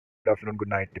Good afternoon, good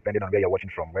night, depending on where you're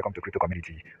watching from. Welcome to Crypto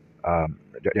Community.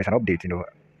 There's an update.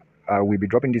 We'll be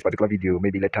dropping this particular video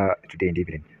maybe later today in the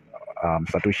evening.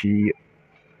 Satoshi,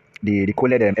 the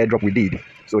coded airdrop we did.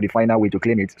 So the final way to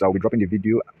claim it. So I'll be dropping the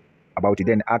video about it.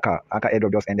 Then Aka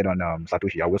airdrop just ended on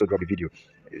Satoshi. I will also drop the video.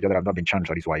 It's just that I've not been charged,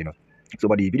 so this why. So,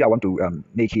 but the video I want to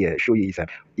make here, show you is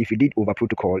if you did over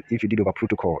protocol, you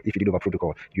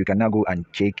can now go and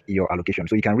check your allocation.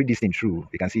 So you can read this thing through.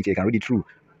 You can see it here, you can read it through.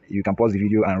 You can pause the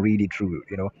video and read it through,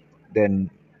 Then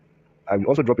I will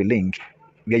also drop a link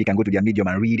where you can go to their Medium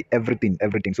and read everything.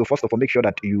 So first of all, make sure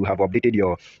that you have updated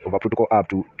your over protocol app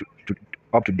to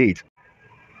up to date.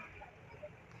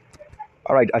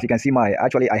 All right, as you can see, I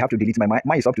have to delete mine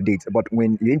is up to date. But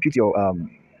when you input your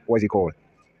what is it called,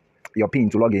 your PIN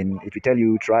to log in, it will tell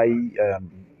you try.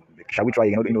 Shall we try?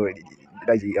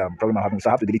 That's the problem I'm having. So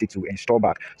I have to delete it to install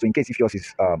back. So in case if yours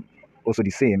is also the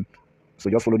same, so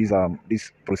just follow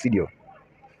this procedure.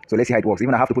 So let's see how it works.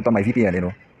 Even I have to put on my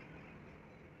VPN.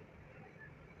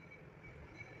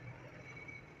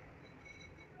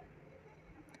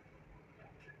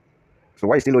 So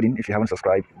while it's still loading, if you haven't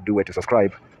subscribed, do it to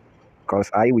subscribe,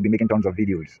 because I will be making tons of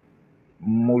videos.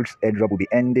 Most airdrop will be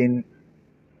ending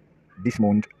this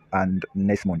month and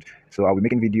next month. So I'll be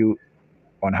making video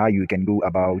on how you can go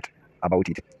about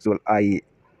it. So I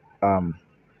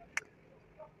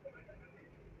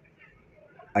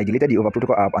deleted the over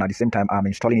protocol app, and at the same time I'm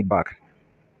installing it back.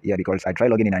 Yeah, because I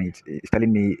tried logging in and it's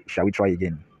telling me, shall we try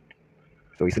again?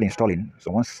 So it's still installing.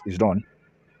 So once it's done,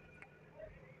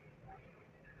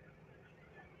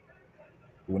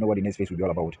 we'll know what the next phase will be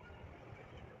all about.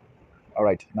 All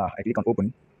right, now I click on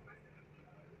open.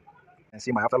 And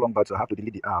see, my after long battle, I have to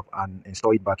delete the app and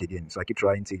install it back again. So I keep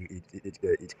trying to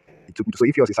it took me. So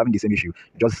if yours is having the same issue,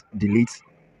 just delete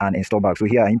and install back. So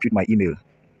here I input my email.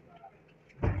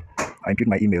 So I input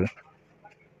my email.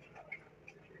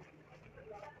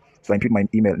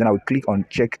 Then I will click on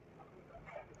check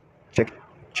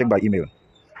by email.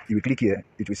 You will click here.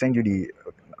 It will send you the.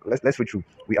 Let's read through.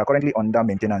 We are currently under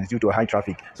maintenance due to high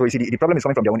traffic. So you see, the problem is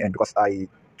coming from their own end, because I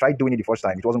tried doing it the first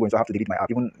time. It wasn't going, so I have to delete my app,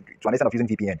 even to an extent of using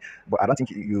VPN. But I don't think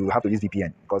you have to use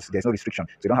VPN, because there's no restriction.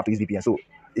 So you don't have to use VPN. So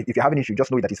if you have an issue,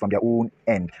 just know that it's from their own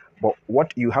end. But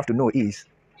what you have to know is,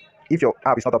 if your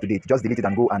app is not up to date, just delete it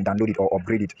and go and download it or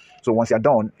upgrade it. So once you're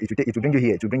done, it will bring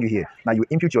you here. Now you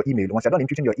input your email. Once you're done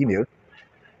inputting your email,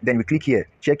 then we click here,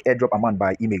 check airdrop amount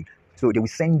by email. So they will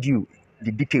send you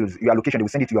the details, your allocation. They will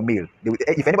send it to your mail.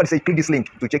 If anybody says click this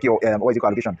link to check your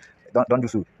allocation, don't do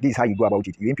so. This is how you go about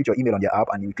it. You input your email on their app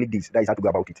and you click this. That is how to go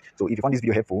about it. So if you found this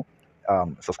video helpful,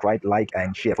 subscribe, like,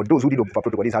 and share. For those who did over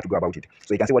protocol, this is how to go about it.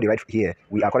 So you can see what they write here.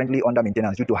 We are currently under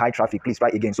maintenance due to high traffic. Please try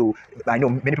again. So I know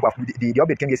many people have the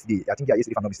update came yesterday. I think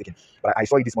yesterday, if I'm not mistaken. But I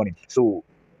saw it this morning. So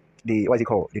the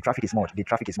traffic is much.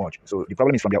 So the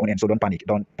problem is from their own end. So don't panic.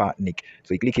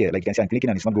 So you click here, like you can see, I'm clicking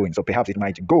and it's not going. So perhaps it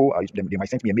might go. They might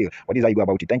send me a mail. But this is how you go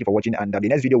about it. Thank you for watching. And the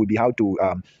next video will be how to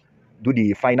do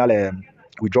the final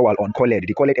withdrawal on Colled.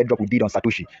 The Colled airdrop we did on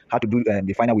Satoshi. How to do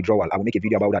the final withdrawal. I will make a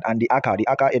video about that. And the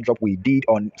Aka airdrop we did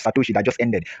on Satoshi that just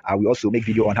ended. I will also make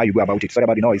video on how you go about it. Sorry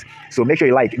about the noise. So make sure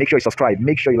you like, make sure you subscribe,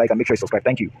 make sure you like, and make sure you subscribe.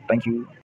 Thank you.